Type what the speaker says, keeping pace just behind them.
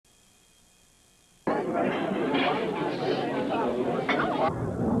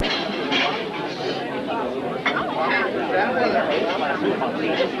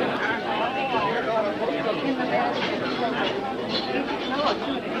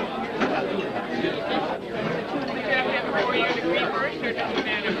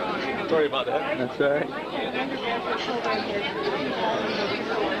Sorry about that. That's all right.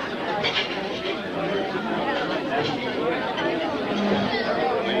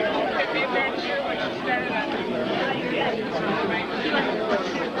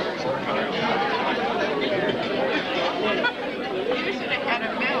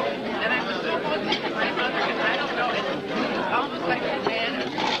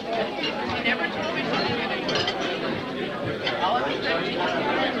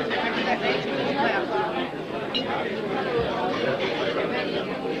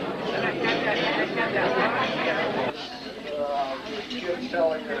 Kids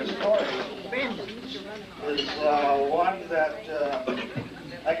telling their story is one that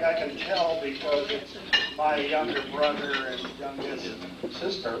I can tell because it's my younger brother and youngest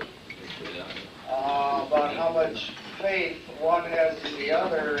sister about how much faith one has in the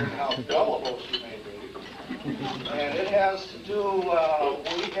other and how gullible she may be. And it has to do,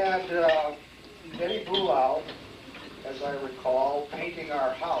 we had Betty Bulau, as I recall, painting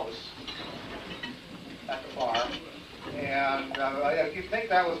our house at the farm. And you think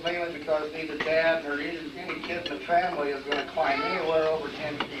that was mainly because neither Dad nor any kid in the family is going to climb anywhere over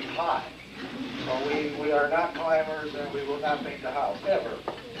 10 feet high. So we are not climbers, and we will not paint the house, ever.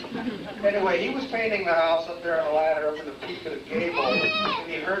 Anyway, he was painting the house up there on a ladder up in the peak of the gable, and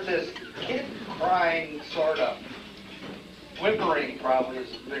he heard this kid crying, sort of. Whimpering probably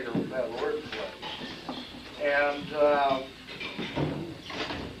is a better word for it. And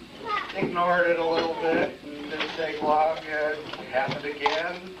ignored it a little bit, and didn't take long, it happened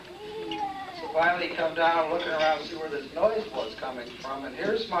again. So finally he come down looking around to see where this noise was coming from, and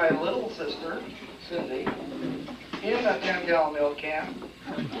here's my little sister, Cindy, in a 10-gallon milk can,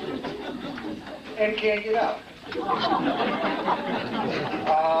 and can't get out.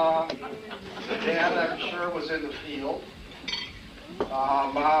 Dad, I'm sure, was in the field.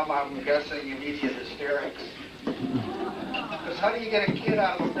 Mom, I'm guessing immediate hysterics. Because how do you get a kid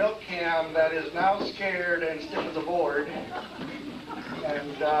out of a milk can that is now scared and stiff as a board?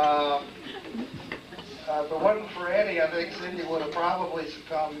 And if it wasn't for Eddie, I think Cindy would have probably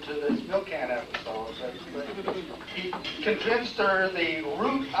succumbed to this milk can episode. But he convinced her the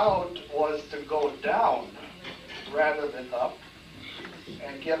route out was to go down rather than up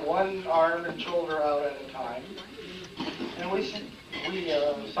and get one arm and shoulder out at a time. And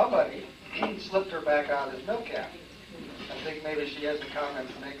somebody slipped her back out of his milk can. I think maybe she has a comment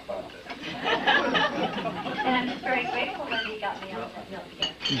to make about that. And I'm just very grateful that he got me out of that milk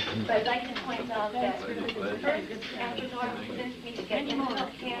can. But I'd like to point out that first, after Norm convinced me to get in the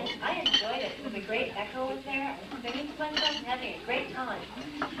milk can, I enjoyed it. It was a great echo in there. I was singing to myself and having a great time.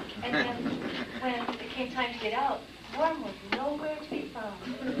 And then when it came time to get out, Norm was nowhere to be found.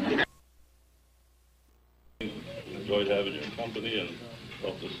 Enjoyed having your company and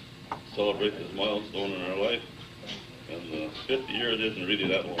helped us celebrate this milestone in our life. And 50 years isn't really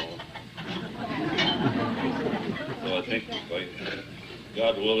that long. So I think, like,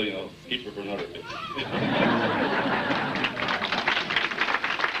 God willing, I'll keep her for another 50.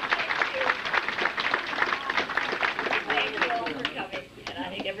 Thank you all for coming. And I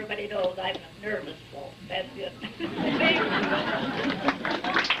think everybody knows I'm nervous, so that's good.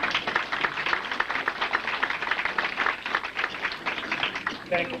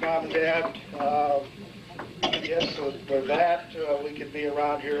 Thank you, Mom and Dad. I guess for that, we could be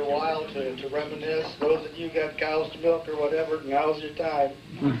around here a while to reminisce. Those of you who got cows to milk or whatever, now's your time.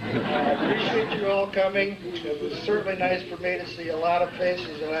 I appreciate you all coming. It was certainly nice for me to see a lot of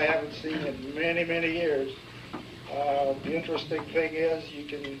faces that I haven't seen in many, many years. The interesting thing is you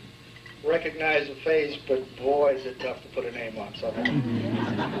can recognize a face, but boy, is it tough to put a name on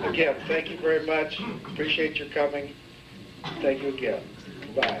someone. Again, thank you very much. Appreciate your coming. Thank you again.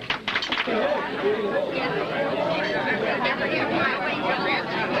 Bye.